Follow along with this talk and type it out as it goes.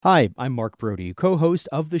Hi, I'm Mark Brody, co-host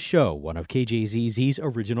of The Show, one of KJZZ's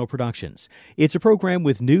original productions. It's a program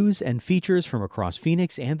with news and features from across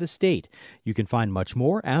Phoenix and the state. You can find much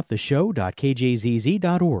more at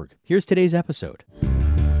theshow.kjzz.org. Here's today's episode.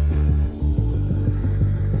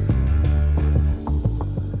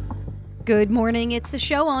 Good morning. It's The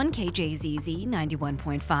Show on KJZZ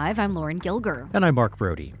 91.5. I'm Lauren Gilger. And I'm Mark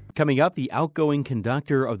Brody. Coming up, the outgoing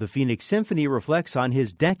conductor of the Phoenix Symphony reflects on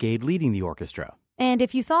his decade leading the orchestra. And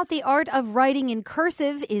if you thought the art of writing in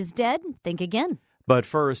cursive is dead, think again. But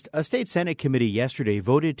first, a state Senate committee yesterday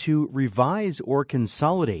voted to revise or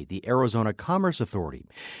consolidate the Arizona Commerce Authority.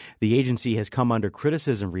 The agency has come under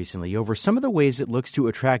criticism recently over some of the ways it looks to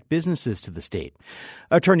attract businesses to the state.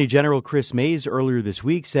 Attorney General Chris Mays earlier this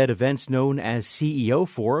week said events known as CEO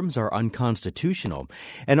forums are unconstitutional.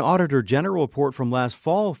 An Auditor General report from last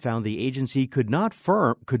fall found the agency could not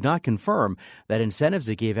confirm that incentives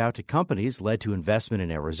it gave out to companies led to investment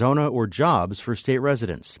in Arizona or jobs for state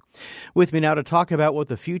residents. With me now to talk about what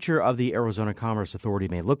the future of the Arizona Commerce Authority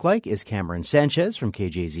may look like is Cameron Sanchez from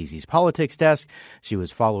KJZZ's Politics Desk. She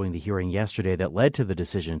was following the hearing yesterday that led to the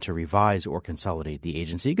decision to revise or consolidate the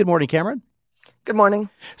agency. Good morning, Cameron. Good morning.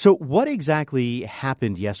 So what exactly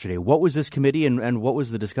happened yesterday? What was this committee and what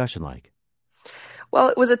was the discussion like? Well,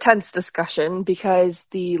 it was a tense discussion because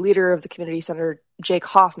the leader of the committee, Senator Jake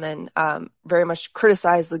Hoffman, very much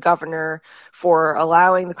criticized the governor for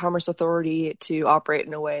allowing the Commerce Authority to operate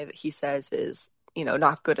in a way that he says is,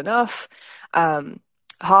 not good enough.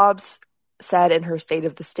 Hobbs said in her State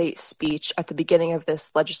of the State speech at the beginning of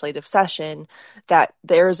this legislative session that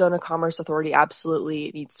the Arizona Commerce Authority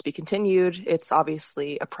absolutely needs to be continued. It's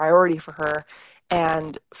obviously a priority for her.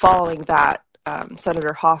 And following that,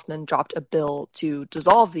 Senator Hoffman dropped a bill to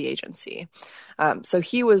dissolve the agency. So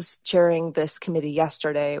he was chairing this committee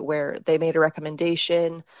yesterday where they made a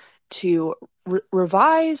recommendation to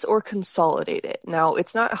revise or consolidate it. Now,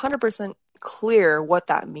 it's not 100% clear what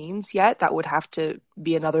that means yet. That would have to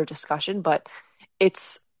be another discussion, but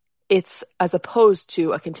it's as opposed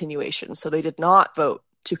to a continuation. So they did not vote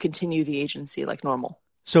to continue the agency like normal.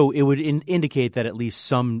 So it would indicate that at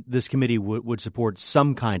least this committee would support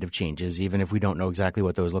some kind of changes, even if we don't know exactly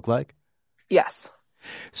what those look like? Yes.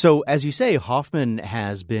 So, as you say, Hoffman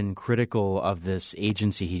has been critical of this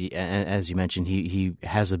agency. As you mentioned, he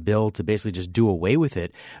has a bill to basically just do away with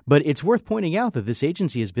it. But it's worth pointing out that this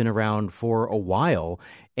agency has been around for a while,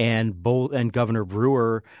 and Governor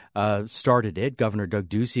Brewer started it. Governor Doug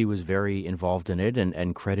Ducey was very involved in it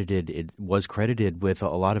and was credited with a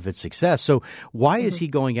lot of its success. So, why is he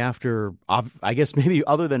going after? I guess maybe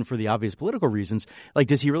other than for the obvious political reasons,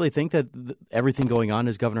 does he really think that everything going on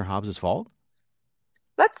is Governor Hobbs' fault?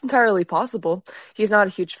 That's entirely possible. He's not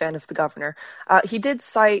a huge fan of the governor. He did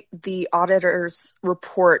cite the auditor's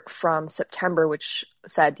report from September, which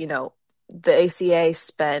said, the ACA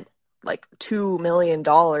spent like $2 million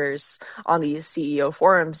on these CEO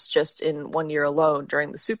forums just in 1 year alone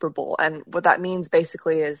during the Super Bowl. And what that means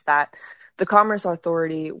basically is that the Commerce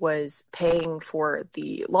Authority was paying for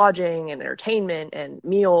the lodging and entertainment and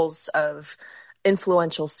meals of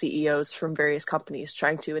influential CEOs from various companies,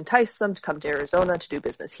 trying to entice them to come to Arizona to do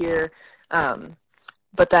business here.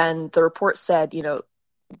 But then the report said,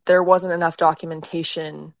 there wasn't enough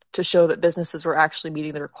documentation to show that businesses were actually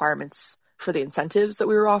meeting the requirements for the incentives that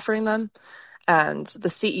we were offering them. And the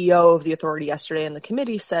CEO of the authority yesterday in the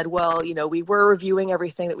committee said, well, we were reviewing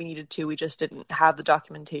everything that we needed to. We just didn't have the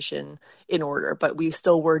documentation in order, but we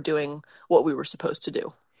still were doing what we were supposed to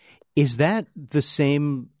do. Is that the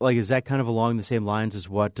same, is that kind of along the same lines as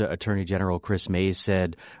what Attorney General Chris Mays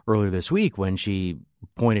said earlier this week when she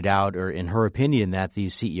pointed out, or in her opinion, that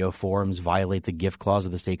these CEO forums violate the gift clause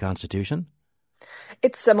of the state constitution?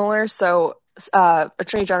 It's similar. So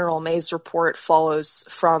Attorney General Mays' report follows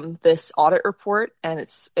from this audit report, and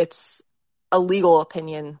it's a legal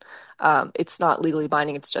opinion. It's not legally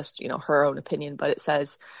binding. It's just, her own opinion, but it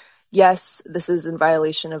says, yes, this is in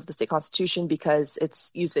violation of the state constitution because it's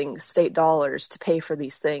using state dollars to pay for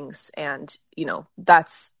these things. And,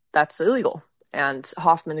 that's illegal. And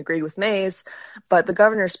Hoffman agreed with Mays. But the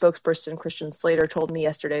governor's spokesperson, Christian Slater, told me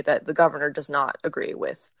yesterday that the governor does not agree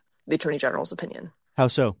with the attorney general's opinion. How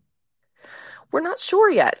so? We're not sure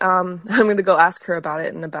yet. I'm going to go ask her about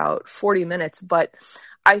it in about 40 minutes. But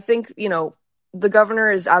I think, the governor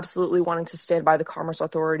is absolutely wanting to stand by the Commerce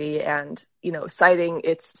Authority and, citing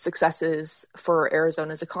its successes for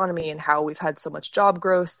Arizona's economy and how we've had so much job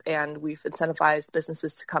growth and we've incentivized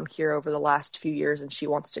businesses to come here over the last few years. And she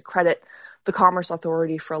wants to credit the Commerce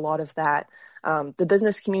Authority for a lot of that. The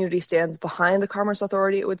business community stands behind the Commerce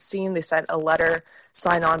Authority, it would seem. They sent a letter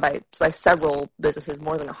signed on by several businesses,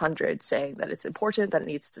 more than 100, saying that it's important, that it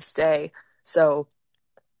needs to stay. So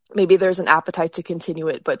maybe there's an appetite to continue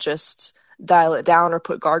it, but just dial it down or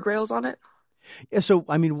put guardrails on it. Yeah, so,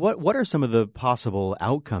 I mean, what are some of the possible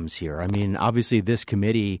outcomes here? I mean, obviously, this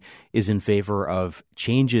committee is in favor of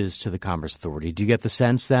changes to the Commerce Authority. Do you get the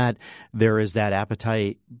sense that there is that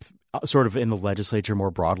appetite sort of in the legislature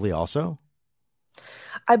more broadly also?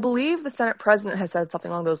 I believe the Senate president has said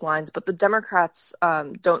something along those lines, but the Democrats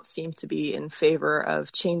don't seem to be in favor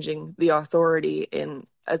of changing the authority in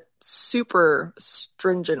a super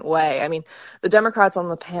stringent way. I mean, the Democrats on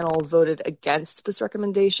the panel voted against this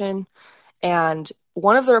recommendation, and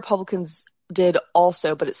one of the Republicans did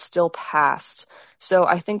also, but it still passed. So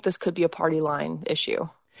I think this could be a party line issue.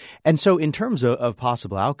 And so in terms of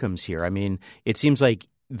possible outcomes here, I mean, it seems like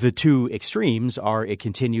the two extremes are it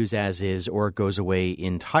continues as is or it goes away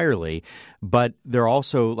entirely. But there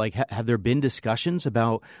also, like, have there been discussions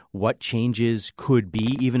about what changes could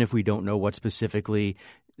be, even if we don't know what specifically,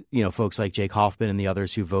 folks like Jake Hoffman and the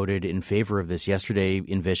others who voted in favor of this yesterday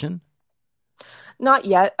envision? Not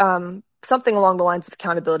yet. Something along the lines of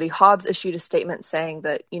accountability. Hobbs issued a statement saying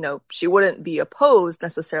that, she wouldn't be opposed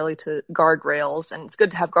necessarily to guardrails, and it's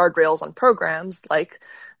good to have guardrails on programs like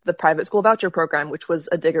the private school voucher program, which was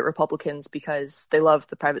a dig at Republicans because they love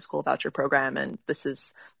the private school voucher program, and this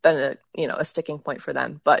has been a sticking point for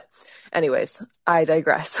them. But anyways, I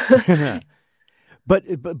digress.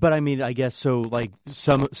 But I mean, I guess so, like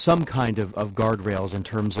some kind of guardrails in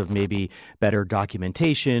terms of maybe better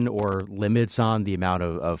documentation or limits on the amount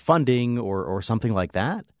of funding or something like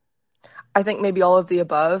that? I think maybe all of the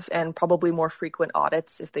above, and probably more frequent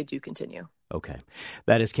audits if they do continue. Okay.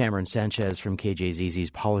 That is Cameron Sanchez from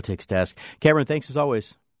KJZZ's Politics Desk. Cameron, thanks as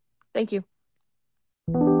always. Thank you.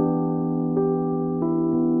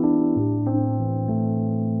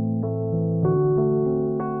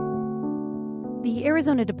 The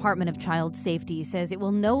Arizona Department of Child Safety says it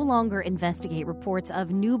will no longer investigate reports of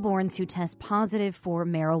newborns who test positive for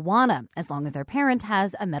marijuana, as long as their parent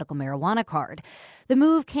has a medical marijuana card. The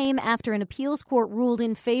move came after an appeals court ruled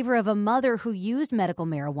in favor of a mother who used medical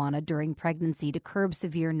marijuana during pregnancy to curb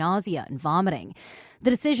severe nausea and vomiting. The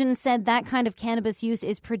decision said that kind of cannabis use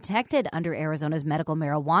is protected under Arizona's medical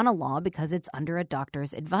marijuana law because it's under a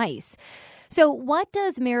doctor's advice. So what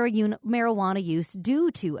does marijuana use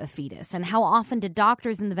do to a fetus, and how often do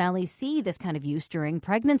doctors in the Valley see this kind of use during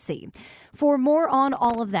pregnancy? For more on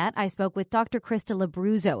all of that, I spoke with Dr. Krista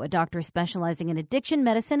Labruzzo, a doctor specializing in addiction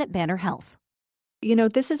medicine at Banner Health.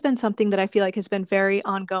 This has been something that I feel like has been very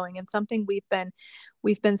ongoing and something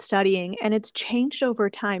we've been studying, and it's changed over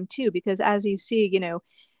time too, because as you see,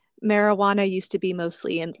 marijuana used to be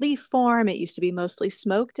mostly in leaf form. It used to be mostly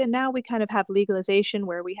smoked. And now we kind of have legalization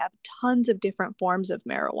where we have tons of different forms of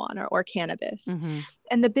marijuana or cannabis. Mm-hmm.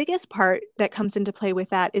 And the biggest part that comes into play with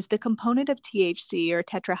that is the component of THC, or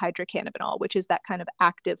tetrahydrocannabinol, which is that kind of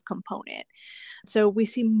active component. So we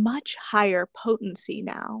see much higher potency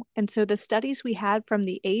now. And so the studies we had from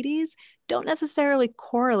the 80s don't necessarily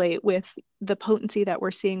correlate with the potency that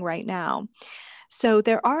we're seeing right now. So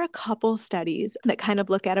there are a couple studies that kind of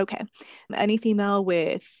look at, okay, any female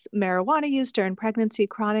with marijuana use during pregnancy,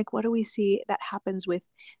 chronic, what do we see that happens with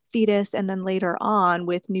fetus and then later on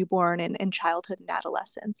with newborn and childhood and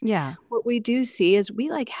adolescence? Yeah. What we do see is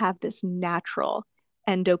we have this natural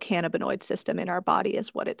endocannabinoid system in our body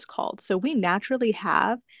is what it's called. So we naturally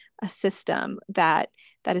have a system that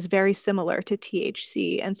is very similar to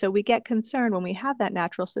THC. And so we get concerned when we have that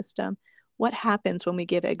natural system. What happens when we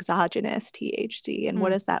give exogenous THC, and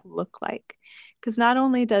what does that look like? Because not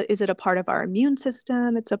only is it a part of our immune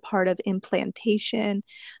system, it's a part of implantation,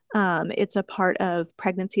 it's a part of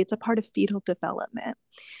pregnancy, it's a part of fetal development.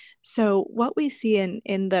 So what we see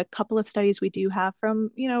in the couple of studies we do have from,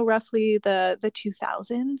 roughly the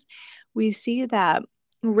 2000s, we see that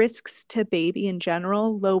risks to baby in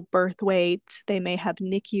general, low birth weight, they may have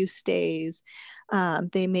NICU stays,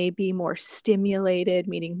 they may be more stimulated,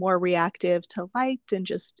 meaning more reactive to light and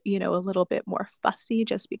just, a little bit more fussy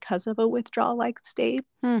just because of a withdrawal-like state.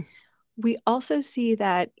 We also see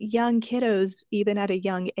that young kiddos, even at a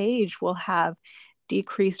young age, will have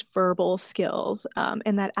decreased verbal skills,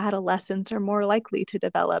 and that adolescents are more likely to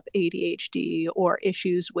develop ADHD or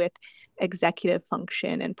issues with executive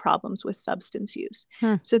function and problems with substance use.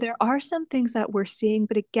 So there are some things that we're seeing,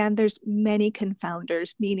 but again, there's many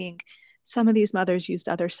confounders, meaning some of these mothers used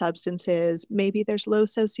other substances. Maybe there's low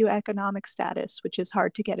socioeconomic status, which is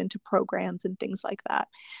hard to get into programs and things like that.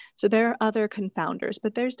 So there are other confounders,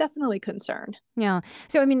 but there's definitely concern. Yeah.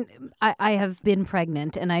 So, I mean, I have been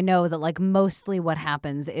pregnant, and I know that like mostly what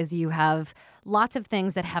happens is you have lots of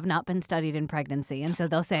things that have not been studied in pregnancy. And so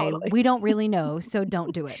they'll say, Totally. we don't really know, so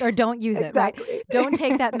don't do it or don't use Exactly. it, right? Don't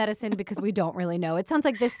take that medicine because we don't really know. It sounds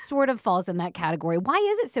like this sort of falls in that category. Why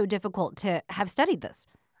is it so difficult to have studied this?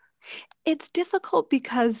 It's difficult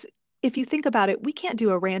because if you think about it, we can't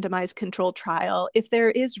do a randomized controlled trial. If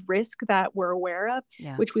there is risk that we're aware of,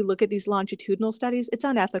 which we look at these longitudinal studies, it's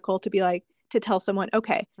unethical to be like, to tell someone,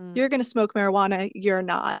 okay, you're going to smoke marijuana, you're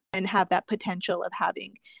not, and have that potential of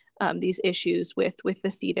having these issues with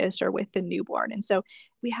the fetus or with the newborn. And so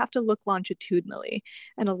we have to look longitudinally.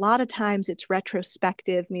 And a lot of times it's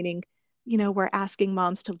retrospective, meaning, we're asking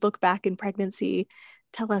moms to look back in pregnancy,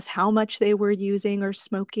 tell us how much they were using or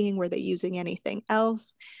smoking. Were they using anything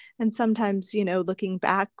else? And sometimes, looking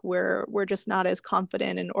back, we're just not as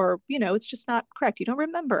confident, or it's just not correct. You don't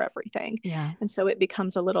remember everything. Yeah. And so it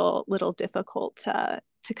becomes a little difficult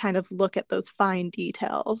to kind of look at those fine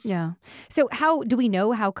details. Yeah. So how do we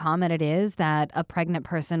know how common it is that a pregnant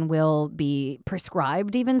person will be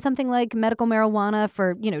prescribed even something like medical marijuana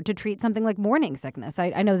for, to treat something like morning sickness?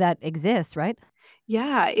 I know that exists, right?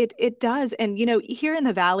 Yeah, it does. And, here in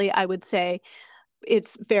the Valley, I would say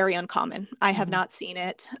it's very uncommon. I have not seen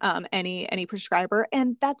it, any prescriber.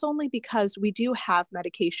 And that's only because we do have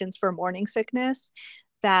medications for morning sickness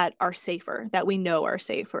that are safer, that we know are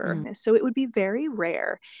safer. So it would be very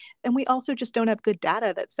rare. And we also just don't have good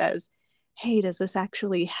data that says, hey, does this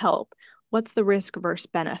actually help? What's the risk versus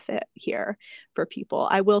benefit here for people?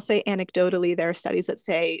 I will say anecdotally, there are studies that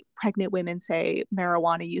say pregnant women say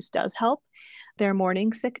marijuana use does help their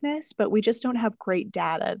morning sickness, but we just don't have great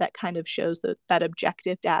data that kind of shows that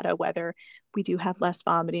objective data, whether we do have less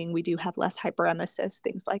vomiting, we do have less hyperemesis,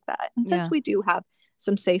 things like that. And since we do have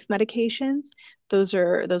some safe medications, those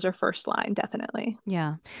are first line, definitely.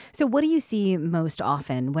 Yeah. So what do you see most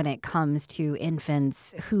often when it comes to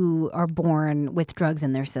infants who are born with drugs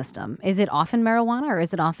in their system? Is it often marijuana, or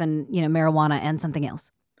is it often, marijuana and something else?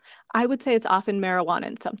 I would say it's often marijuana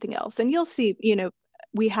and something else. And you'll see,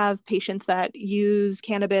 we have patients that use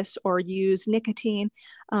cannabis or use nicotine.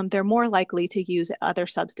 They're more likely to use other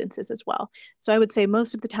substances as well. So I would say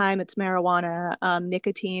most of the time it's marijuana,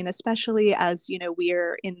 nicotine, especially as,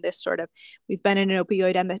 we're in this we've been in an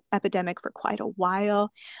opioid epidemic for quite a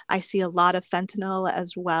while. I see a lot of fentanyl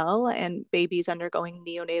as well, and babies undergoing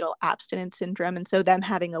neonatal abstinence syndrome. And so them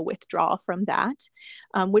having a withdrawal from that,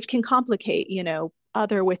 which can complicate,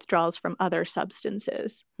 other withdrawals from other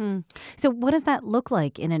substances. So what does that look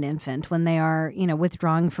like in an infant when they are,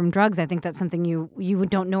 withdrawing from drugs? I think that's something you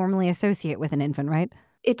don't normally associate with an infant, right?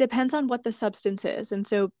 It depends on what the substance is. And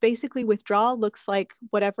so basically withdrawal looks like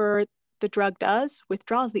whatever the drug does.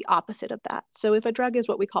 Withdrawal is the opposite of that. So if a drug is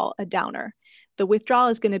what we call a downer, the withdrawal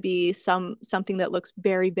is going to be something that looks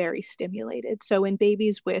very, very stimulated. So in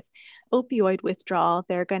babies with opioid withdrawal,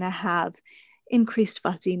 they're going to have increased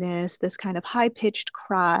fuzziness, this kind of high-pitched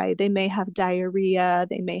cry. They may have diarrhea.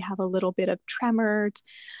 They may have a little bit of tremors,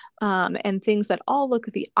 and things that all look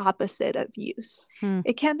the opposite of use.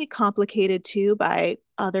 It can be complicated too by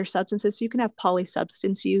other substances. So you can have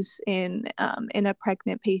polysubstance use in a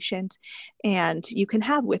pregnant patient, and you can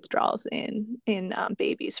have withdrawals in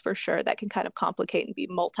babies for sure. That can kind of complicate and be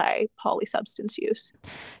multi-polysubstance use.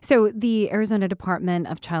 So the Arizona Department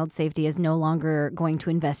of Child Safety is no longer going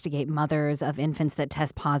to investigate mothers of infants that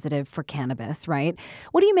test positive for cannabis, right?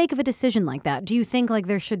 What do you make of a decision like that? Do you think like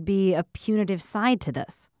there should be a punitive side to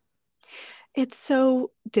this? It's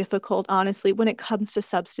so difficult, honestly, when it comes to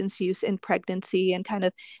substance use in pregnancy, and kind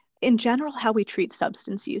of in general, how we treat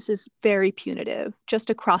substance use is very punitive just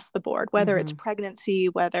across the board, whether it's pregnancy,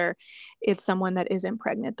 whether it's someone that isn't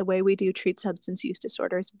pregnant. The way we do treat substance use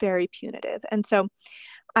disorder is very punitive. And so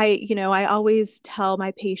I always tell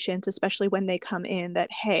my patients, especially when they come in,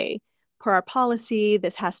 that, hey, per our policy,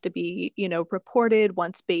 this has to be, reported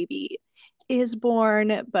once baby is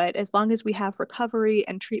born, but as long as we have recovery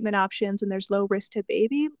and treatment options and there's low risk to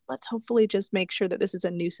baby, let's hopefully just make sure that this is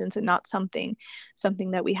a nuisance and not something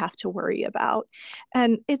that we have to worry about.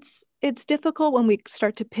 And it's difficult when we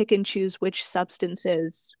start to pick and choose which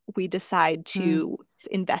substances we decide to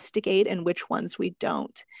investigate and which ones we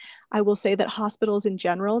don't. I will say that hospitals in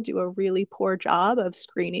general do a really poor job of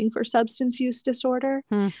screening for substance use disorder.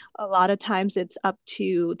 A lot of times it's up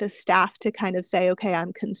to the staff to kind of say, okay,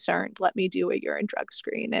 I'm concerned, let me do a urine drug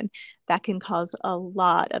screen. And that can cause a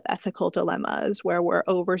lot of ethical dilemmas where we're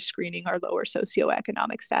over screening our lower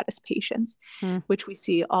socioeconomic status patients, which we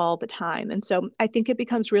see all the time. And so I think it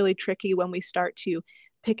becomes really tricky when we start to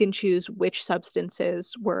pick and choose which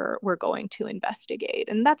substances we're going to investigate.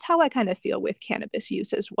 And that's how I kind of feel with cannabis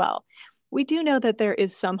use as well. We do know that there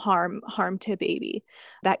is some harm to baby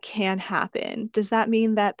that can happen. Does that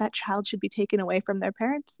mean that that child should be taken away from their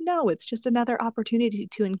parents? No, it's just another opportunity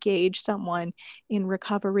to engage someone in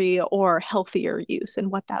recovery or healthier use and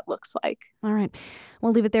what that looks like. All right.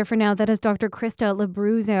 We'll leave it there for now. That is Dr. Krista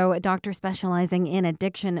Labruzzo, a doctor specializing in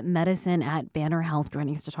addiction medicine at Banner Health,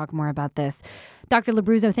 joining us to talk more about this. Dr.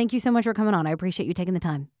 Labruzzo, thank you so much for coming on. I appreciate you taking the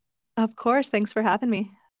time. Of course. Thanks for having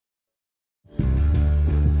me.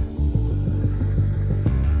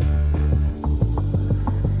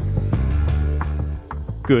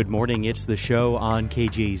 Good morning. It's the show on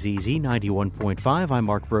KJZZ 91.5. I'm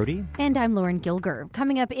Mark Brody. And I'm Lauren Gilger.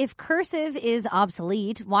 Coming up, if cursive is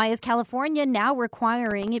obsolete, why is California now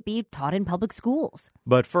requiring it be taught in public schools?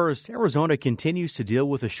 But first, Arizona continues to deal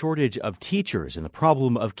with a shortage of teachers and the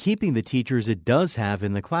problem of keeping the teachers it does have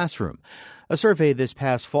in the classroom. A survey this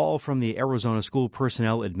past fall from the Arizona School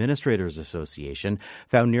Personnel Administrators Association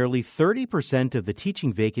found nearly 30% of the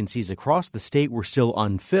teaching vacancies across the state were still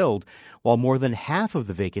unfilled, while more than half of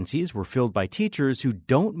the vacancies were filled by teachers who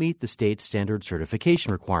don't meet the state's standard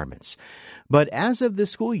certification requirements. But as of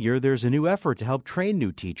this school year, there's a new effort to help train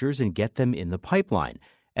new teachers and get them in the pipeline.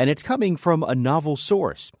 And it's coming from a novel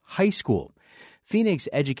source, high school. Phoenix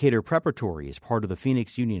Educator Preparatory is part of the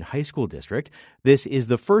Phoenix Union High School District. This is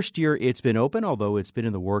the first year it's been open, although it's been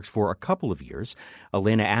in the works for a couple of years.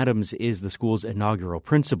 Elena Adams is the school's inaugural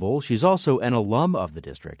principal. She's also an alum of the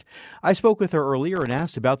district. I spoke with her earlier and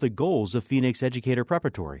asked about the goals of Phoenix Educator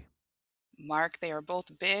Preparatory. Mark, they are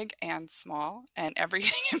both big and small and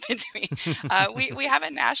everything in between. We have a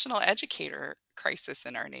national educator crisis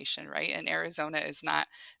in our nation, right? And Arizona is not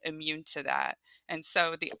immune to that. And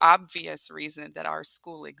so the obvious reason that our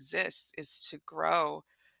school exists is to grow,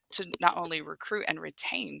 to not only recruit and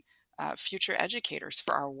retain future educators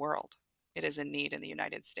for our world. It is a need in the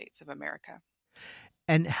United States of America.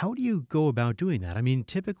 And how do you go about doing that? I mean,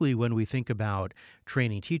 typically when we think about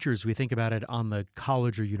training teachers, we think about it on the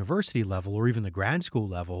college or university level or even the grad school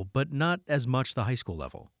level, but not as much the high school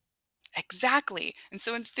level. Exactly. And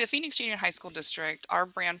so in the Phoenix Union High School District, our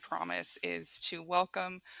brand promise is to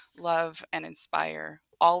welcome, love, and inspire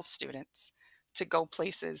all students to go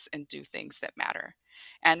places and do things that matter.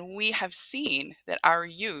 And we have seen that our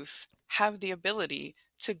youth have the ability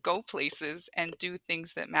to go places and do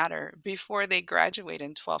things that matter before they graduate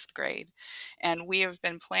in 12th grade. And we have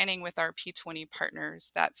been planning with our P20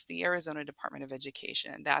 partners, that's the Arizona Department of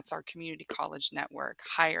Education, that's our community college network,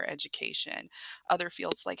 higher education, other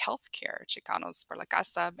fields like healthcare, Chicanos por la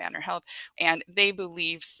Casa, Banner Health, and they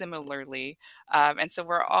believe similarly. And so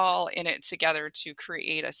we're all in it together to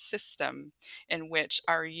create a system in which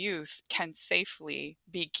our youth can safely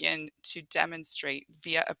begin to demonstrate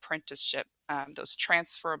via apprenticeship those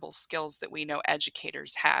transferable skills that we know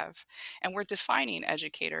educators have. And we're defining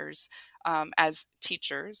educators as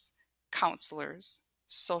teachers, counselors,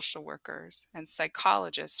 social workers, and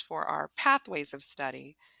psychologists for our pathways of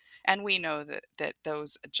study. And we know that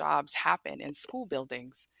those jobs happen in school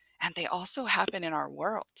buildings, and they also happen in our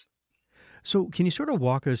world. So can you sort of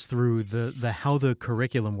walk us through the how the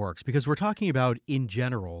curriculum works? Because we're talking about, in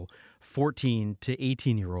general, 14 to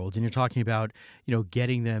 18-year-olds, and you're talking about,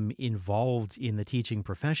 getting them involved in the teaching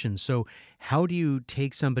profession. So how do you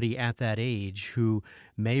take somebody at that age who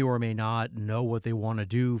may or may not know what they want to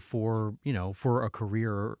do for a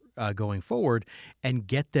career going forward and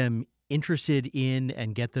get them interested in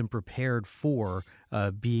and get them prepared for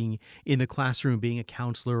being in the classroom, being a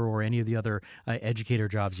counselor, or any of the other educator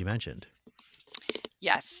jobs you mentioned?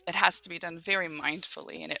 Yes, it has to be done very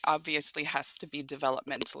mindfully, and it obviously has to be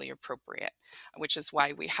developmentally appropriate, which is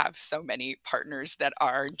why we have so many partners that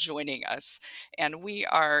are joining us. And we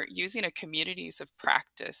are using a communities of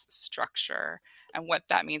practice structure. And what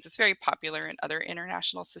that means, it's very popular in other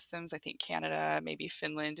international systems. I think Canada, maybe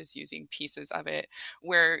Finland is using pieces of it,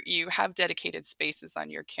 where you have dedicated spaces on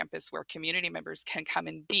your campus where community members can come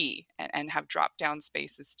and be and have drop down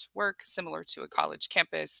spaces to work, similar to a college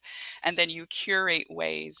campus. And then you curate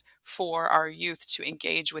ways for our youth to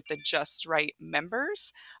engage with the just right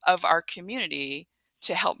members of our community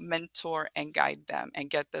to help mentor and guide them and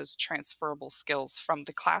get those transferable skills from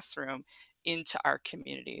the classroom into our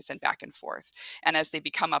communities and back and forth. And as they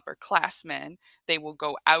become upperclassmen, they will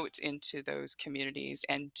go out into those communities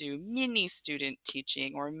and do mini student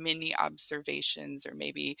teaching or mini observations or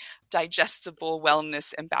maybe digestible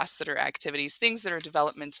wellness ambassador activities, things that are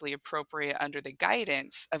developmentally appropriate under the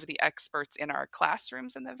guidance of the experts in our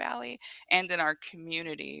classrooms in the Valley and in our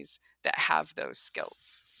communities that have those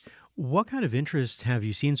skills. What kind of interest have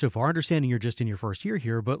you seen so far? Understanding you're just in your first year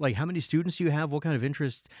here, but like how many students do you have? What kind of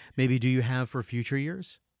interest maybe do you have for future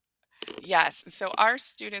years? Yes. So our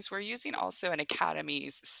students, we're using also an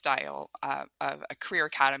academies style of a career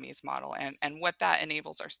academies model. And what that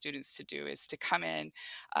enables our students to do is to come in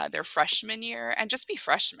their freshman year and just be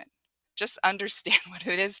freshmen. Just understand what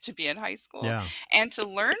it is to be in high school Yeah. and to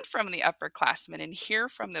learn from the upperclassmen and hear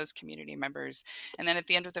from those community members. And then at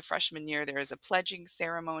the end of the freshman year, there is a pledging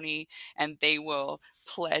ceremony and they will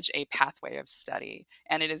pledge a pathway of study.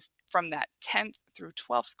 And it is from that 10th through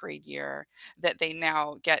 12th grade year that they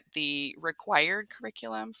now get the required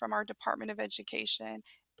curriculum from our Department of Education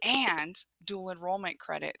and dual enrollment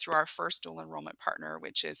credit through our first dual enrollment partner,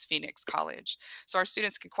 which is Phoenix College. So our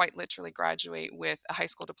students can quite literally graduate with a high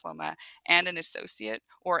school diploma and an associate,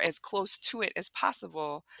 or as close to it as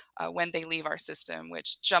possible when they leave our system,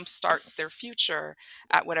 which jumpstarts their future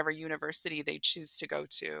at whatever university they choose to go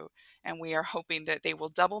to. And we are hoping that they will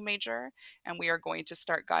double major, and we are going to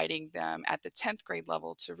start guiding them at the 10th grade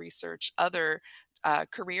level to research other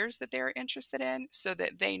careers that they're interested in so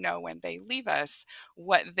that they know when they leave us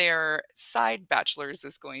what their side bachelor's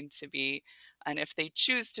is going to be. And if they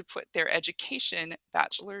choose to put their education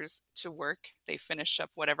bachelor's to work, they finish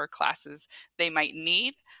up whatever classes they might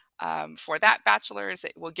need for that bachelor's.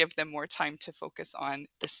 It will give them more time to focus on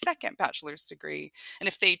the second bachelor's degree. And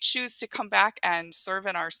if they choose to come back and serve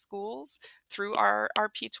in our schools through our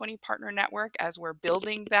P20 partner network, as we're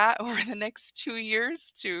building that over the next 2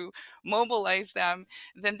 years to mobilize them,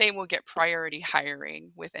 then they will get priority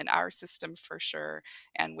hiring within our system for sure,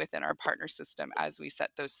 and within our partner system as we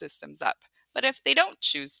set those systems up. But if they don't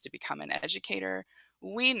choose to become an educator,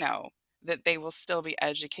 we know that they will still be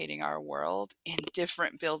educating our world in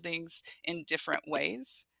different buildings in different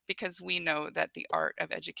ways, because we know that the art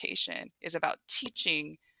of education is about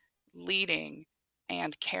teaching, leading,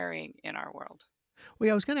 and caring in our world. Well,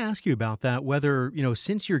 yeah, I was going to ask you about that, whether,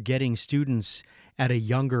 since you're getting students at a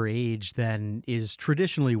younger age than is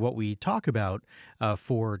traditionally what we talk about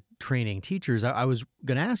for training teachers, I was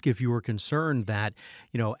going to ask if you were concerned that,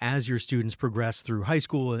 as your students progress through high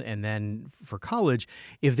school and then for college,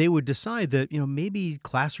 if they would decide that, maybe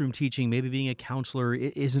classroom teaching, maybe being a counselor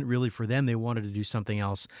isn't really for them. They wanted to do something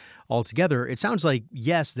else altogether. It sounds like,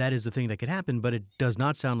 yes, that is the thing that could happen, but it does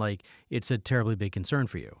not sound like it's a terribly big concern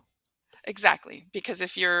for you. Exactly, because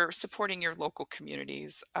if you're supporting your local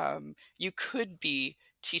communities, you could be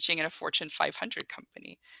teaching in a Fortune 500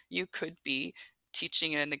 company. You could be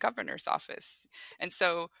teaching in the governor's office. And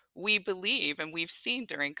so we believe, and we've seen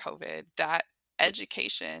during COVID, that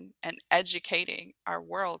education and educating our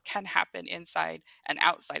world can happen inside and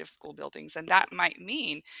outside of school buildings. And that might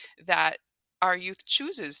mean that our youth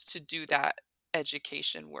chooses to do that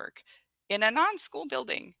education work in a non-school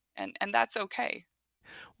building, and that's okay.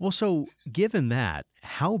 Well, so given that,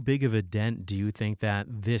 how big of a dent do you think that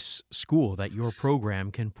this school, that your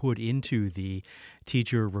program can put into the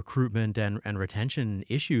teacher recruitment and retention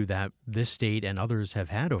issue that this state and others have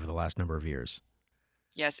had over the last number of years?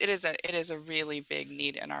 Yes, it is a really big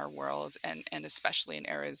need in our world, and especially in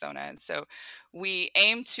Arizona. And so we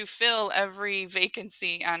aim to fill every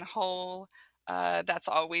vacancy and hole. That's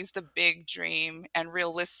always the big dream. And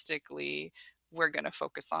realistically, we're going to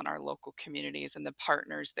focus on our local communities and the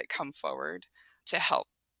partners that come forward to help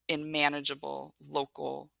in manageable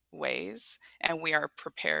local ways. And we are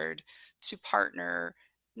prepared to partner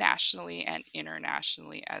nationally and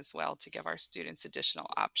internationally as well to give our students additional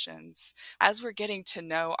options. As we're getting to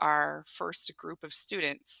know our first group of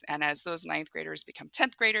students, and as those ninth graders become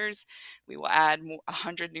 10th graders, we will add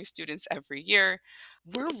 100 new students every year.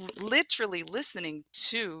 We're literally listening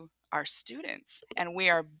to our students, and we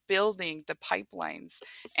are building the pipelines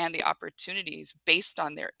and the opportunities based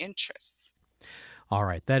on their interests. All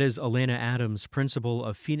right. That is Elena Adams, principal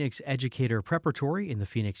of Phoenix Educator Preparatory in the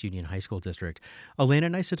Phoenix Union High School District. Elena,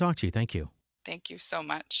 nice to talk to you. Thank you. Thank you so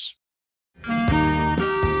much.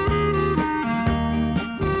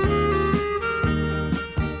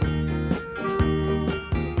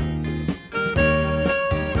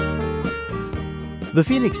 The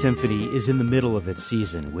Phoenix Symphony is in the middle of its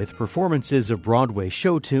season with performances of Broadway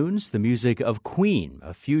show tunes, the music of Queen,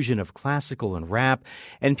 a fusion of classical and rap,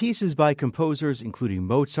 and pieces by composers including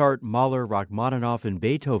Mozart, Mahler, Rachmaninoff, and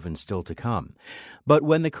Beethoven still to come. But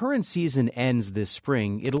when the current season ends this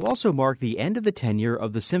spring, it'll also mark the end of the tenure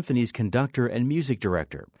of the symphony's conductor and music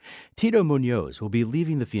director. Tito Munoz will be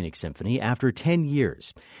leaving the Phoenix Symphony after 10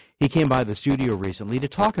 years. He came by the studio recently to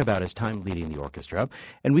talk about his time leading the orchestra,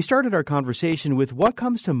 and we started our conversation with what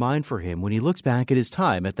comes to mind for him when he looks back at his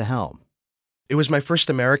time at the helm. It was my first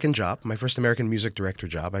American job, my first American music director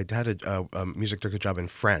job. I had a music director job in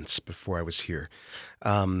France before I was here.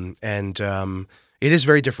 It is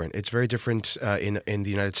very different. It's very different in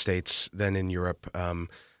the United States than in Europe.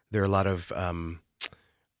 There are a lot of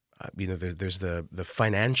there's the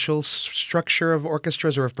financial structure of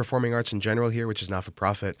orchestras or of performing arts in general here, which is not for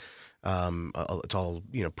profit. It's all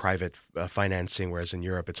private financing, whereas in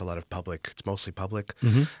Europe it's a lot of public. It's mostly public,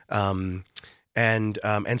 and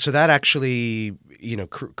so that actually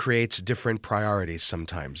creates different priorities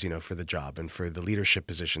sometimes for the job and for the leadership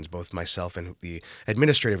positions, both myself and the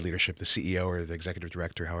administrative leadership, the CEO or the executive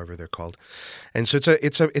director, however they're called. And so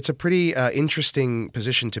it's a pretty interesting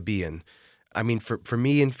position to be in. I mean, for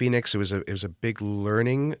me in Phoenix, it was a big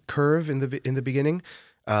learning curve in the beginning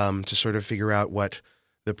to sort of figure out what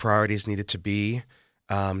the priorities needed to be,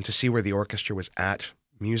 to see where the orchestra was at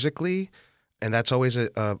musically, and that's always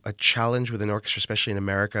a challenge with an orchestra, especially in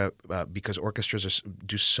America, because orchestras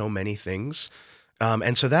do so many things.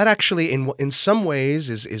 And so that actually, in some ways,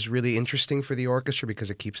 is really interesting for the orchestra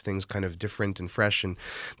because it keeps things kind of different and fresh and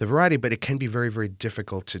the variety, but it can be very, very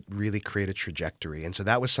difficult to really create a trajectory. And so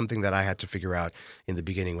that was something that I had to figure out in the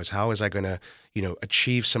beginning was how was I going to,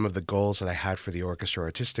 achieve some of the goals that I had for the orchestra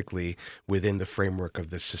artistically within the framework of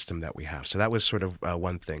this system that we have. So that was sort of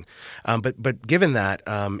one thing. But given that,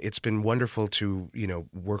 it's been wonderful to,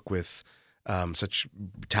 work with such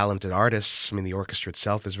talented artists. I mean, the orchestra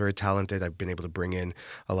itself is very talented. I've been able to bring in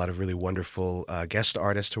a lot of really wonderful guest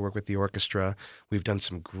artists to work with the orchestra. We've done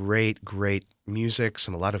some great music,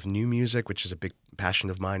 a lot of new music, which is a big passion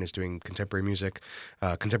of mine, is doing contemporary music,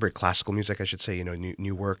 contemporary classical music, I should say,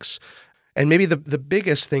 new works. And maybe the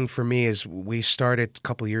biggest thing for me is we started a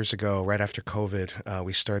couple of years ago, right after COVID,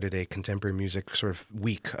 we started a contemporary music sort of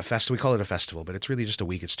week, a festival. We call it a festival, but it's really just a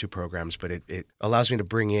week. It's 2 programs, but it allows me to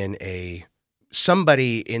bring in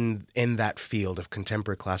somebody in that field of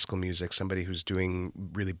contemporary classical music, somebody who's doing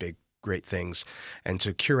really big, great things, and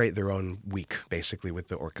to curate their own week, basically, with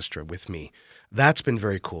the orchestra, with me. That's been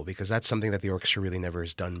very cool because that's something that the orchestra really never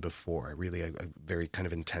has done before, really a very kind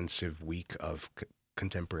of intensive week of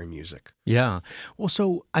contemporary music. Yeah. Well,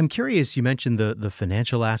 so I'm curious, you mentioned the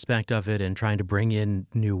financial aspect of it and trying to bring in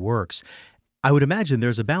new works. I would imagine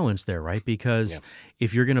there's a balance there, right? Because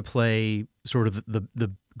if you're going to play sort of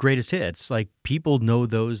the greatest hits, like people know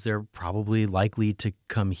those, they're probably likely to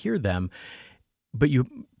come hear them. But you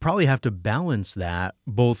probably have to balance that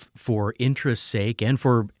both for interest's sake and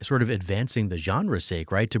for sort of advancing the genre's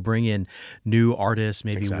sake, right? To bring in new artists,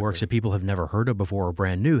 maybe works that people have never heard of before or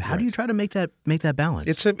brand new. How do you try to make that balance?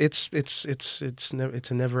 It's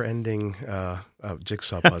a never-ending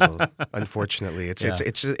jigsaw puzzle. Unfortunately, it's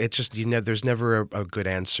just there's never a good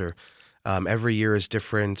answer. Every year is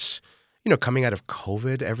different. Coming out of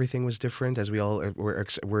COVID, everything was different as we all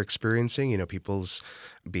were experiencing. People's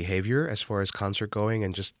behavior as far as concert going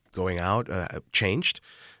and just going out changed.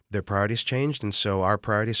 Their priorities changed, and so our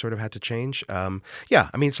priorities sort of had to change.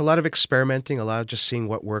 It's a lot of experimenting, a lot of just seeing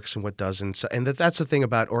what works and what doesn't. So, and that's the thing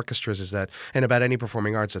about orchestras is that, and about any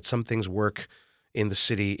performing arts, that some things work in the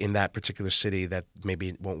city, in that particular city, that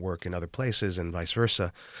maybe won't work in other places, and vice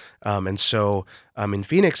versa. And so in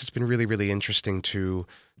Phoenix, it's been really, really interesting to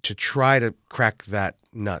try to crack that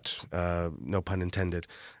nut, no pun intended,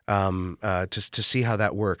 to see how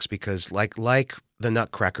that works. Because like the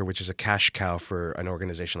Nutcracker, which is a cash cow for an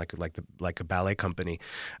organization like a ballet company,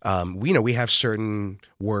 we have certain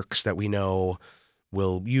works that we know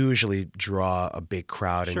will usually draw a big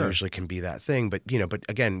crowd and usually can be that thing. But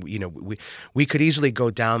again, we could easily go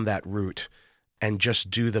down that route and just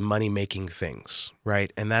do the money-making things,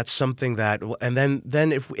 right? And that's something that, and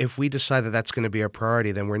then if we decide that that's going to be our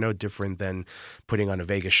priority, then we're no different than putting on a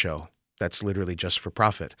Vegas show that's literally just for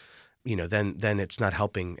profit. Then it's not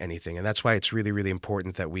helping anything. And that's why it's really, really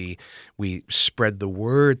important that we spread the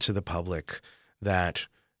word to the public that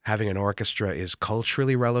having an orchestra is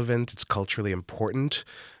culturally relevant, it's culturally important.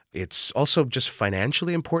 It's also just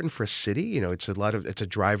financially important for a city. It's a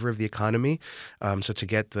driver of the economy. So to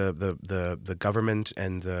get the government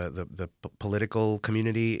and the political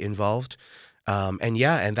community involved, and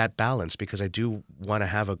that balance, because I do want to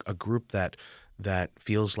have a group that that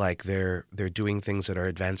feels like they're doing things that are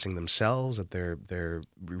advancing themselves, that they're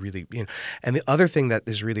really, And the other thing that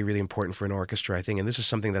is really, really important for an orchestra, I think, and this is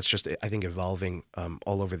something that's just, I think, evolving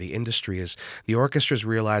all over the industry, is the orchestra is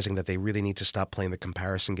realizing that they really need to stop playing the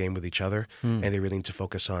comparison game with each other, and they really need to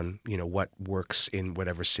focus on, what works in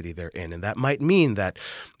whatever city they're in. And that might mean that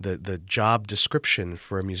the job description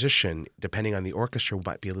for a musician, depending on the orchestra,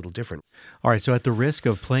 might be a little different. All right, so at the risk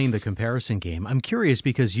of playing the comparison game, I'm curious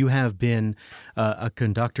because you have been a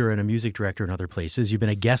conductor and a music director in other places. You've been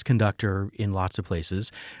a guest conductor in lots of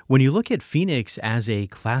places. When you look at Phoenix as a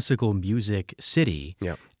classical music city,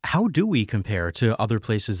 how do we compare to other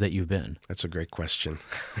places that you've been? That's a great question.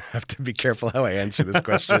 I have to be careful how I answer this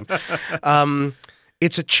question.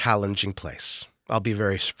 It's a challenging place. I'll be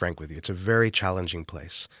very frank with you. It's a very challenging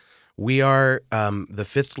place. We are the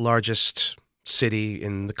fifth largest city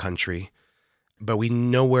in the country, but we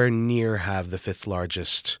nowhere near have the fifth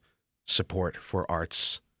largest support for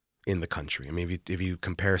arts in the country. I mean, if you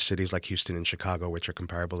compare cities like Houston and Chicago, which are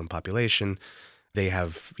comparable in population, they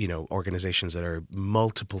have, organizations that are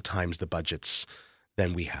multiple times the budgets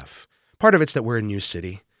than we have. Part of it's that we're a new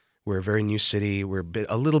city. We're a very new city. We're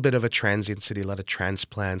a little bit of a transient city, a lot of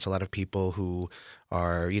transplants, a lot of people who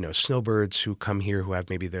are, snowbirds who come here who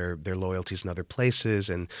have maybe their loyalties in other places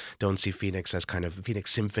and don't see Phoenix as kind of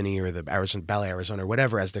Phoenix Symphony or the Ballet Arizona or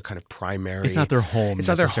whatever as their kind of primary. It's not their home. It's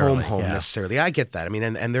not their home necessarily. I get that. I mean,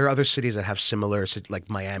 and there are other cities that have similar,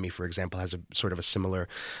 like Miami, for example, has a sort of a similar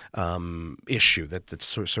issue, that's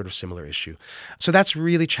sort of similar issue. So that's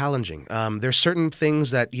really challenging. There's certain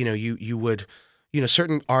things that, you would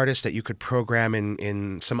certain artists that you could program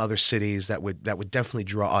in some other cities that would definitely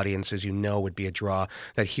draw audiences, would be a draw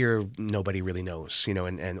that here nobody really knows,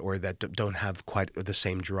 and or that don't have quite the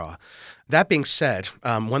same draw. That being said,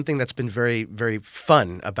 one thing that's been very, very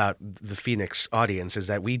fun about the Phoenix audience is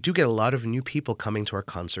that we do get a lot of new people coming to our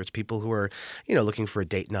concerts, people who are, looking for a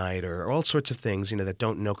date night or all sorts of things, that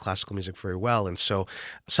don't know classical music very well. And so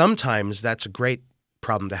sometimes that's a great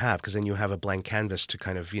problem to have because then you have a blank canvas to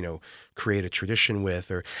kind of, create a tradition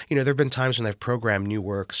with. Or, there have been times when I've programmed new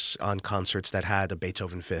works on concerts that had a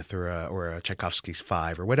Beethoven Fifth or a Tchaikovsky's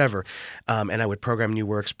Five or whatever. And I would program new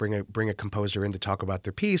works, bring a composer in to talk about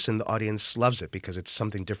their piece, and the audience loves it because it's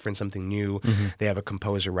something different, something new. Mm-hmm. They have a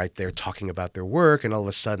composer right there talking about their work, and all of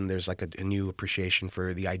a sudden there's like a new appreciation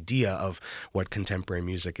for the idea of what contemporary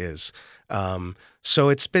music is. So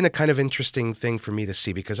it's been a kind of interesting thing for me to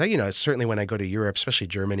see because certainly when I go to Europe, especially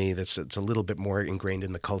Germany, it's a little bit more ingrained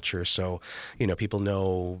in the culture. So, people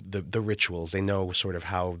know the rituals. They know sort of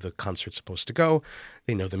how the concert's supposed to go.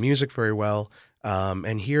 They know the music very well.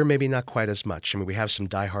 And here, maybe not quite as much. I mean, we have some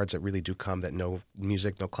diehards that really do come that know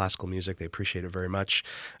music, know classical music. They appreciate it very much.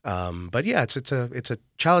 But yeah, it's a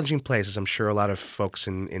challenging place, as I'm sure a lot of folks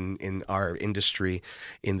in our industry,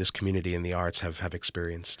 in this community, in the arts have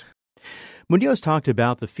experienced. Munoz talked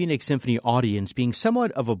about the Phoenix Symphony audience being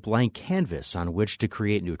somewhat of a blank canvas on which to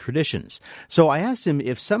create new traditions. So I asked him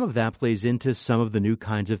if some of that plays into some of the new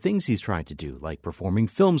kinds of things he's trying to do, like performing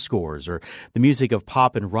film scores or the music of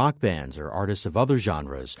pop and rock bands or artists of other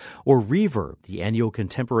genres, or Reverb, the annual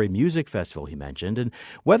contemporary music festival he mentioned, and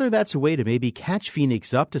whether that's a way to maybe catch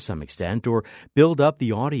Phoenix up to some extent or build up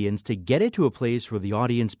the audience to get it to a place where the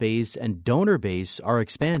audience base and donor base are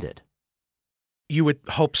expanded. You would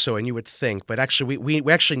hope so, and you would think, but actually,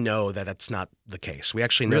 we actually know that that's not the case. We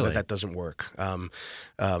actually know that doesn't work.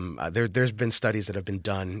 There's been studies that have been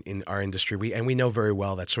done in our industry, we know very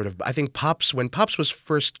well that sort of. I think when Pops was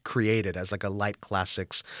first created as like a light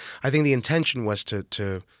classics, I think the intention was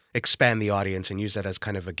to expand the audience and use that as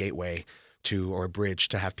kind of a gateway or a bridge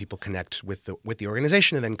to have people connect with the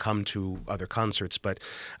organization and then come to other concerts. But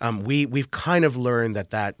we've kind of learned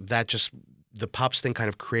that just. The Pops thing kind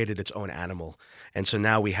of created its own animal. And so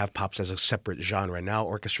now we have Pops as a separate genre. Now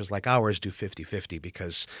orchestras like ours do 50-50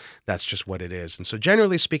 because that's just what it is. And so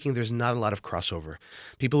generally speaking, there's not a lot of crossover.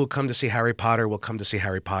 People who come to see Harry Potter will come to see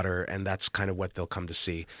Harry Potter, and that's kind of what they'll come to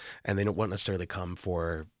see. And they won't necessarily come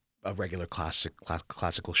for a regular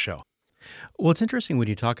classical show. Well, it's interesting when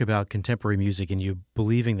you talk about contemporary music and you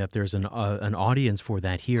believing that there's an audience for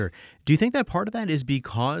that here. Do you think that part of that is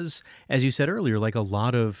because, as you said earlier, like a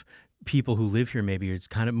lot of people who live here, maybe it's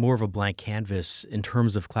kind of more of a blank canvas in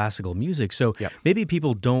terms of classical music. So maybe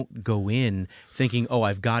people don't go in thinking, oh,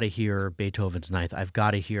 I've got to hear Beethoven's Ninth. I've got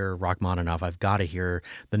to hear Rachmaninoff. I've got to hear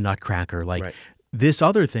the Nutcracker. This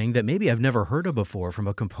other thing that maybe I've never heard of before from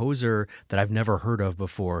a composer that I've never heard of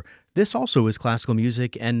before, this also is classical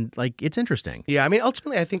music, and like it's interesting. Yeah, I mean,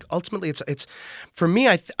 ultimately it's for me.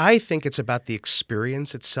 I think it's about the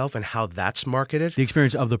experience itself and how that's marketed. The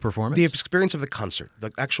experience of the performance, the experience of the concert,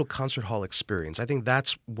 the actual concert hall experience. I think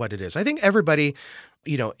that's what it is. I think everybody,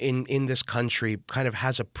 in this country kind of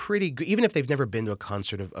has a pretty good, even if they've never been to a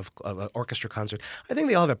concert of an orchestra concert, I think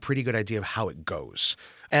they all have a pretty good idea of how it goes.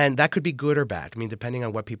 And that could be good or bad. I mean, depending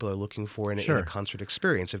on what people are looking for in a concert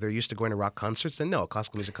experience. If they're used to going to rock concerts, then no, a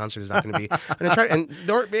classical music concert is not going to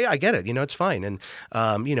be. I get it. It's fine. And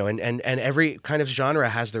and every kind of genre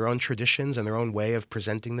has their own traditions and their own way of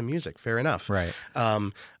presenting the music. Fair enough. Right.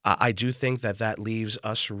 I do think that leaves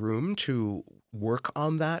us room to work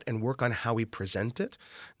on that and work on how we present it,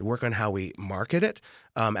 work on how we market it.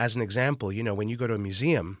 As an example, when you go to a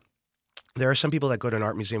museum, there are some people that go to an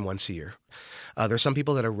art museum once a year. There are some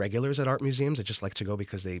people that are regulars at art museums that just like to go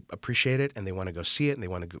because they appreciate it and they want to go see it and they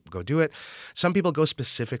want to go do it. Some people go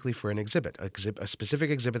specifically for an exhibit, a specific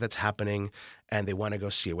exhibit that's happening, and they want to go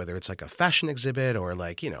see it, whether it's like a fashion exhibit or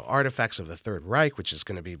like, artifacts of the Third Reich, which is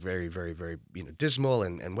going to be very, very, very, dismal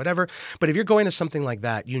and whatever. But if you're going to something like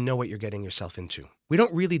that, you know what you're getting yourself into. We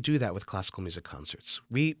don't really do that with classical music concerts.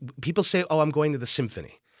 People say, oh, I'm going to the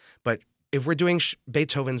symphony. But if we're doing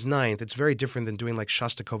Beethoven's Ninth, it's very different than doing like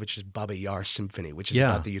Shostakovich's Baba Yar Symphony, which is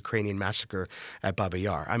about the Ukrainian massacre at Baba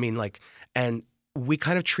Yar. I mean, and we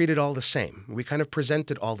kind of treat it all the same. We kind of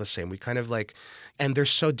present it all the same. We kind of and they're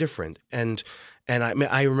so different. And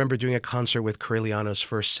I remember doing a concert with Corigliano's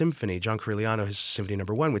first symphony, John Corigliano, his Symphony No.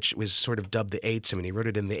 1, which was sort of dubbed the AIDS Symphony. He wrote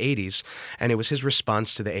it in the 80s, and it was his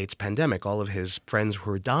response to the AIDS pandemic. All of his friends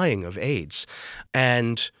were dying of AIDS.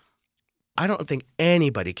 And I don't think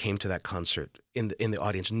anybody came to that concert in the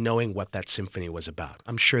audience knowing what that symphony was about.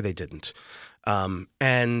 I'm sure they didn't. I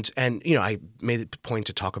made it a point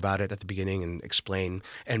to talk about it at the beginning and explain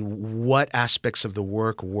and what aspects of the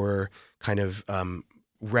work were kind of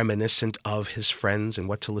reminiscent of his friends and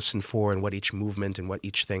what to listen for and what each movement and what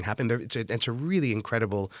each thing happened. It's a really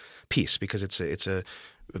incredible piece because it's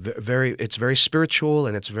very spiritual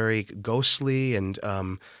and it's very ghostly and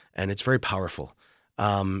it's very powerful.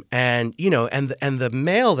 And the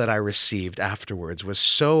mail that I received afterwards was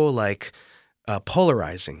so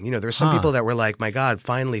polarizing. There were some people that were like, "My God,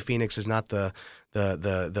 finally, Phoenix is not the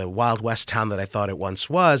Wild West town that I thought it once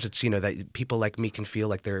was." It's that people like me can feel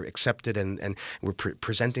like they're accepted and we're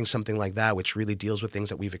presenting something like that, which really deals with things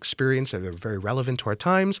that we've experienced that are very relevant to our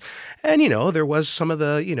times. And there was some of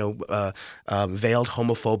the veiled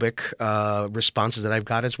homophobic responses that I've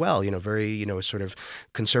got as well. Very sort of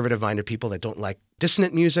conservative-minded people that don't like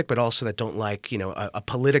dissonant music, but also that don't like, a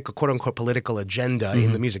political, quote unquote, political agenda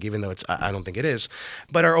in the music, even though I don't think it is,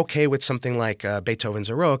 but are okay with something like Beethoven's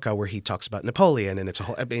Eroica, where he talks about Napoleon, and it's a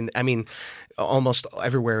whole. I mean, almost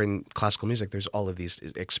everywhere in classical music, there's all of these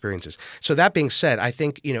experiences. So that being said, I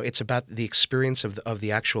think it's about the experience of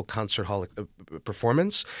the actual concert hall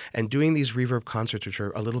performance and doing these reverb concerts, which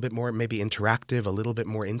are a little bit more maybe interactive, a little bit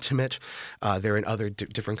more intimate. They're in other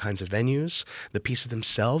different kinds of venues. The pieces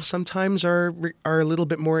themselves sometimes are a little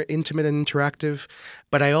bit more intimate and interactive.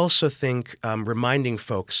 But I also think reminding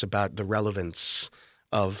folks about the relevance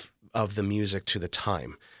of the music to the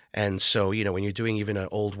time. And so, when you're doing even an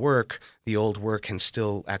old work, the old work can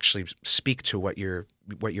still actually speak to what you're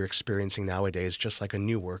experiencing nowadays, just like a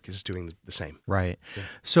new work is doing the same. Right. Yeah.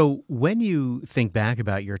 So when you think back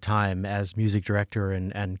about your time as music director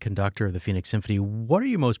and conductor of the Phoenix Symphony, what are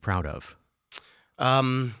you most proud of?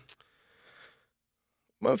 Well,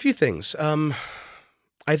 a few things.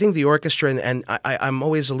 I think the orchestra, and I'm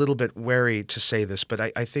always a little bit wary to say this, but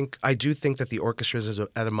I do think that the orchestra is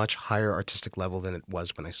at a much higher artistic level than it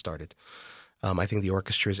was when I started. I think the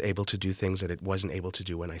orchestra is able to do things that it wasn't able to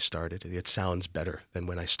do when I started. It sounds better than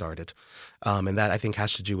when I started. And that, I think,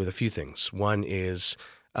 has to do with a few things. One is,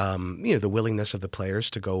 the willingness of the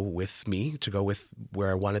players to go with me, to go with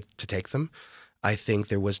where I wanted to take them. I think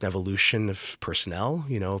there was an evolution of personnel.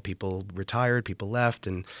 People retired, people left,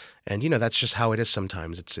 and that's just how it is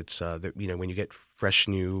sometimes. It's when you get fresh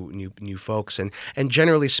new folks, and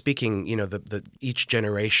generally speaking, the each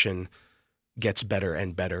generation gets better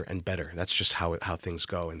and better and better. That's just how things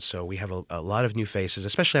go. And so we have a lot of new faces,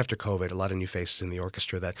 especially after COVID. A lot of new faces in the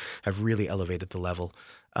orchestra that have really elevated the level.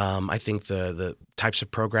 I think the types of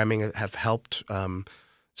programming have helped.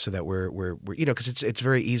 so that we're because it's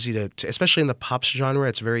very easy to, especially in the pop genre,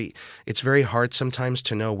 it's very hard sometimes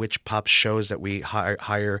to know which pop shows that we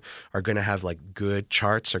hire are going to have like good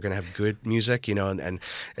charts, are going to have good music, and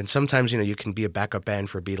sometimes you can be a backup band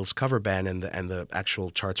for a Beatles cover band, and the actual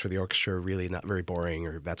charts for the orchestra are really not very boring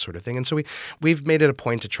or that sort of thing. And so we've made it a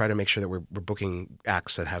point to try to make sure that we're booking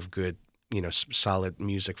acts that have good, solid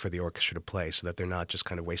music for the orchestra to play, so that they're not just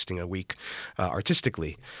kind of wasting a week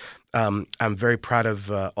artistically. I'm very proud of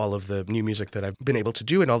all of the new music that I've been able to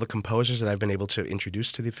do and all the composers that I've been able to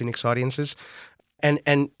introduce to the Phoenix audiences.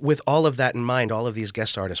 And with all of that in mind, all of these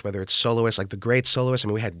guest artists, whether it's soloists, like the great soloists, I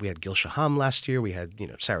mean, we had Gil Shaham last year, we had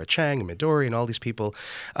Sarah Chang and Midori and all these people,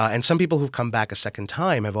 and some people who've come back a second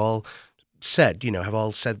time have all said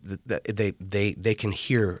that they can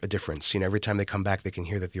hear a difference. Every time they come back, they can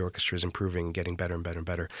hear that the orchestra is improving and getting better and better and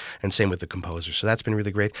better. And same with the composers. So that's been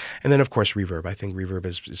really great. And then, of course, reverb. I think reverb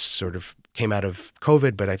is sort of came out of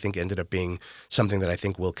COVID, but I think ended up being something that I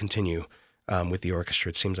think will continue with the orchestra.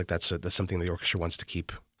 It seems like that's something the orchestra wants to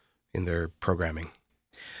keep in their programming.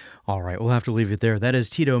 All right, we'll have to leave it there. That is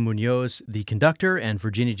Tito Munoz, the conductor and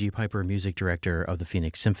Virginia G. Piper music director of the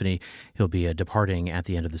Phoenix Symphony. He'll be departing at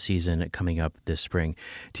the end of the season coming up this spring.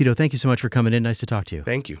 Tito, thank you so much for coming in. Nice to talk to you.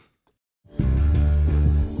 Thank you.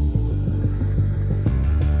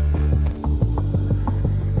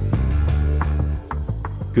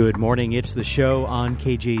 Good morning. It's The Show on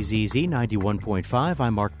KJZZ 91.5.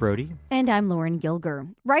 I'm Mark Brody. And I'm Lauren Gilger.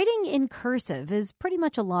 Writing in cursive is pretty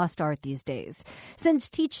much a lost art these days. Since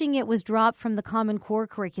teaching it was dropped from the Common Core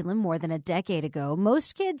curriculum more than a decade ago,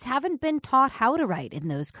 most kids haven't been taught how to write in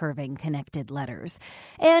those curving, connected letters.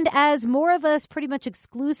 And as more of us pretty much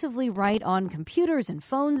exclusively write on computers and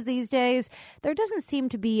phones these days, there doesn't seem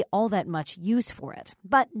to be all that much use for it.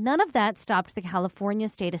 But none of that stopped the California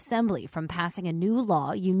State Assembly from passing a new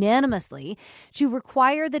law unanimously to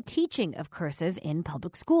require the teaching of cursive in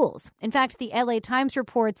public schools. In fact, the LA Times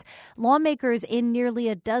reports lawmakers in nearly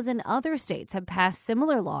a dozen other states have passed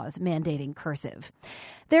similar laws mandating cursive.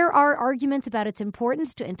 There are arguments about its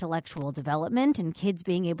importance to intellectual development and kids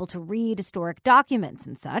being able to read historic documents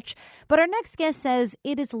and such, but our next guest says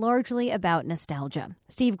it is largely about nostalgia.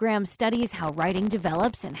 Steve Graham studies how writing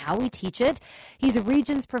develops and how we teach it. He's a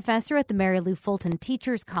Regents professor at the Mary Lou Fulton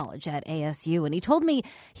Teachers College at ASU, and he told me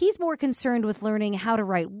he's more concerned with learning how to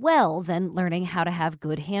write well than learning how to have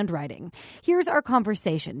good handwriting. Here's our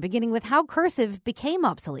conversation, beginning with how cursive became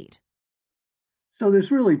obsolete. So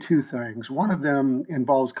there's really two things. One of them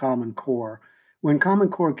involves Common Core. When Common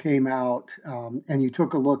Core came out and you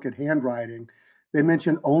took a look at handwriting, they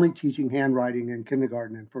mentioned only teaching handwriting in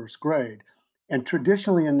kindergarten and first grade. And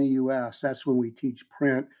traditionally in the U.S., that's when we teach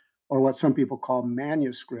print, or what some people call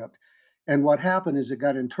manuscript. And what happened is it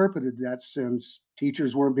got interpreted that since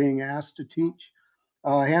teachers weren't being asked to teach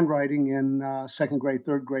handwriting in second grade,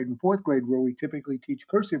 third grade, and fourth grade, where we typically teach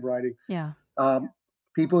cursive writing,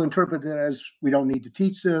 people interpret it as we don't need to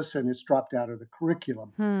teach this, and it's dropped out of the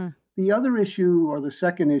curriculum. The other issue, or the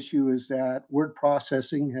second issue, is that word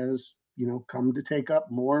processing has, come to take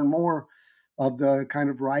up more and more of the kind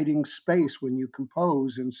of writing space when you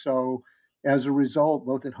compose. And so as a result,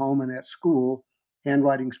 both at home and at school,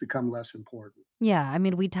 handwriting's become less important. Yeah, I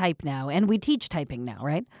mean, we type now, and we teach typing now,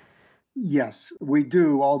 right? Yes, we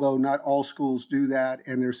do, although not all schools do that,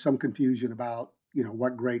 and there's some confusion about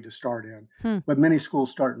what grade to start in. But many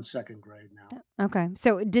schools start in second grade now. Okay.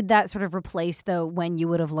 So did that sort of replace, though, when you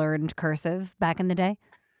would have learned cursive back in the day?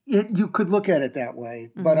 You could look at it that way,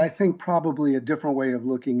 but I think probably a different way of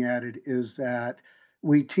looking at it is that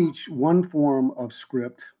we teach one form of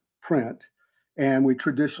script, print, and we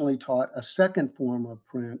traditionally taught a second form of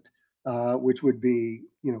print, which would be,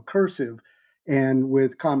 cursive. And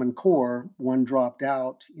with Common Core, one dropped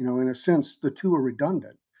out. In a sense, the two are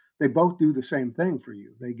redundant. They both do the same thing for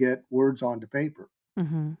you. They get words onto paper.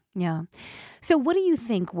 Yeah. So what do you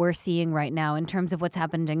think we're seeing right now in terms of what's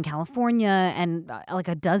happened in California and like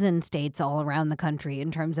a dozen states all around the country in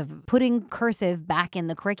terms of putting cursive back in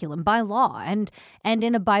the curriculum by law and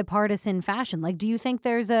in a bipartisan fashion? Like, do you think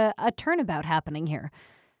there's a turnabout happening here?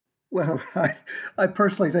 Well, I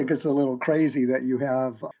personally think it's a little crazy that you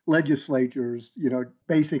have legislatures,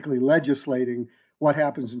 basically legislating what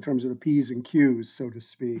happens in terms of the P's and Q's, so to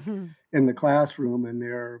speak, in the classroom. And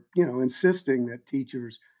they're, insisting that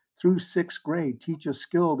teachers through sixth grade teach a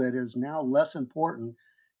skill that is now less important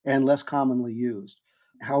and less commonly used.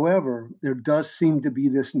 However, there does seem to be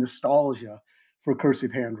this nostalgia for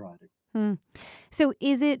cursive handwriting. So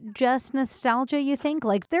is it just nostalgia, you think?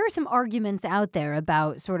 Like, there are some arguments out there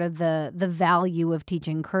about sort of the value of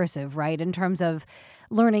teaching cursive, right, in terms of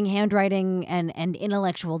learning handwriting and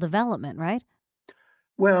intellectual development, right?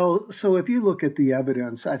 Well, so if you look at the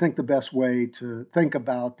evidence, I think the best way to think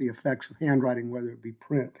about the effects of handwriting, whether it be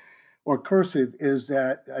print or cursive, is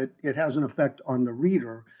that it has an effect on the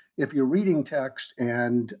reader. If you're reading text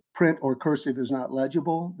and print or cursive is not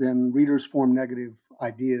legible, then readers form negative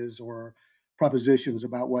ideas or propositions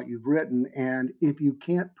about what you've written. And if you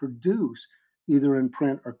can't produce either in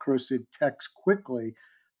print or cursive text quickly,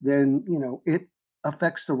 then, it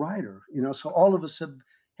affects the writer. So all of us have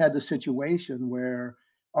had the situation where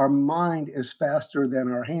our mind is faster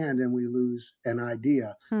than our hand and we lose an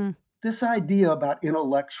idea. Hmm. This idea about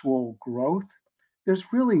intellectual growth, there's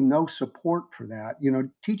really no support for that.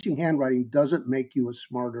 Teaching handwriting doesn't make you a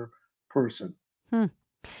smarter person. Hmm.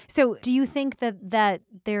 So do you think that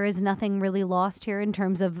there is nothing really lost here in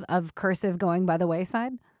terms of cursive going by the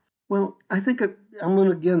wayside? Well, I think I'm going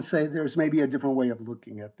to again say there's maybe a different way of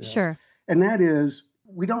looking at this. Sure. And that is,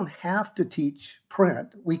 we don't have to teach print.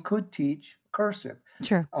 We could teach cursive.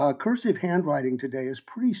 Sure. Cursive handwriting today is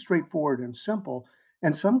pretty straightforward and simple.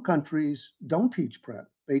 And some countries don't teach print,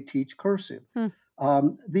 they teach cursive. Hmm.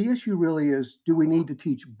 The issue really is, do we need to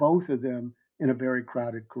teach both of them in a very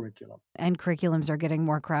crowded curriculum? And curriculums are getting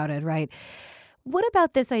more crowded, right? What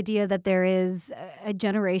about this idea that there is a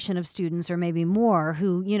generation of students or maybe more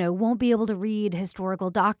who, won't be able to read historical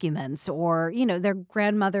documents or, their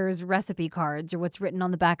grandmother's recipe cards or what's written on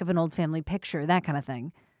the back of an old family picture, that kind of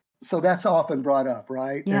thing? So that's often brought up,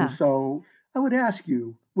 right? And Yeah. so I would ask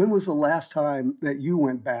you, when was the last time that you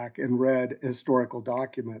went back and read a historical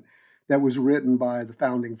document that was written by the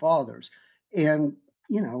founding fathers? And,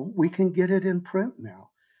 we can get it in print now.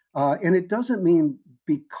 And it doesn't mean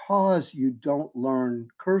because you don't learn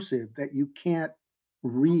cursive that you can't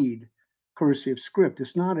read cursive script.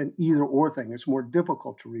 It's not an either or thing, it's more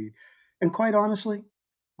difficult to read. And quite honestly,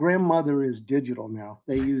 grandmother is digital now.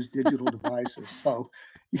 They use digital devices. So,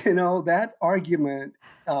 that argument,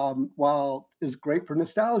 while is great for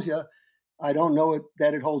nostalgia, I don't know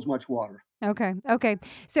that it holds much water. Okay.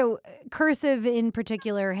 So cursive in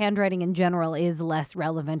particular, handwriting in general is less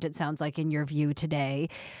relevant, it sounds like, in your view today.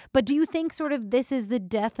 But do you think sort of this is the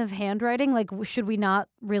death of handwriting? Like, should we not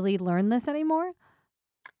really learn this anymore?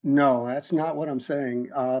 No, that's not what I'm saying.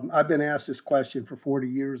 I've been asked this question for 40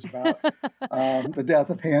 years about the death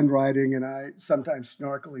of handwriting, and I sometimes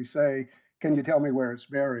snarkily say, "Can you tell me where it's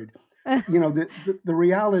buried?" The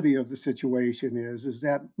reality of the situation is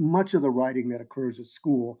that much of the writing that occurs at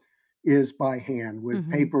school is by hand with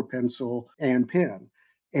Hmm. paper, pencil, and pen.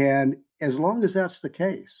 And as long as that's the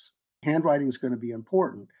case, handwriting is going to be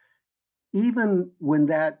important. Even when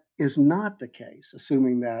that is not the case,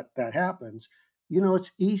 assuming that that happens, it's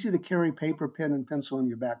easy to carry paper, pen, and pencil in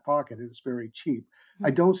your back pocket, and it's very cheap. I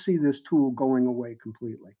don't see this tool going away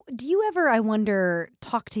completely. Do you ever, I wonder,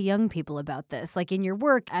 talk to young people about this? Like in your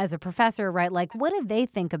work as a professor, right? Like, what do they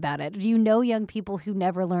think about it? Do you know young people who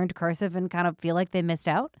never learned cursive and kind of feel like they missed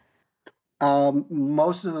out?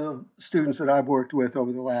 Most of the students that I've worked with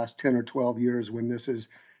over the last 10 or 12 years, when this has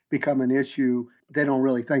become an issue, they don't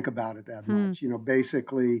really think about it that Hmm. much.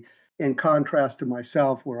 Basically, in contrast to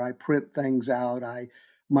myself, where I print things out, I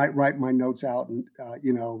might write my notes out and,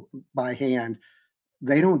 by hand.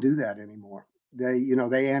 They don't do that anymore.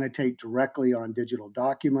 They annotate directly on digital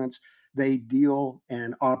documents. They deal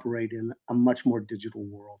and operate in a much more digital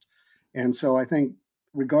world. And so I think,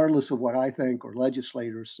 regardless of what I think or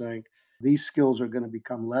legislators think, these skills are going to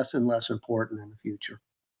become less and less important in the future.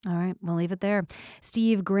 All right, we'll leave it there.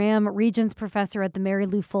 Steve Graham, Regents Professor at the Mary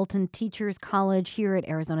Lou Fulton Teachers College here at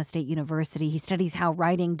Arizona State University. He studies how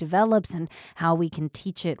writing develops and how we can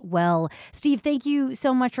teach it well. Steve, thank you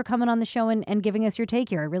so much for coming on the show and giving us your take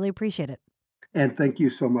here. I really appreciate it. And thank you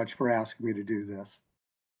so much for asking me to do this.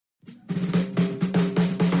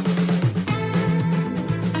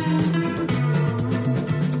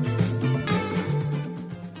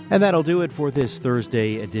 And that'll do it for this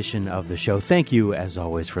Thursday edition of the show. Thank you, as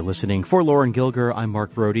always, for listening. For Lauren Gilger, I'm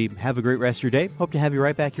Mark Brody. Have a great rest of your day. Hope to have you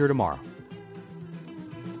right back here tomorrow.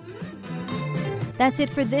 That's it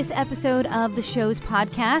for this episode of the show's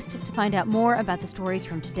podcast. To find out more about the stories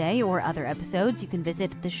from today or other episodes, you can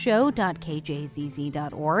visit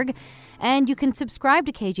theshow.kjzz.org. And you can subscribe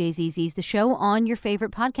to KJZZ's The Show on your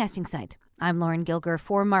favorite podcasting site. I'm Lauren Gilger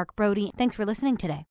for Mark Brody. Thanks for listening today.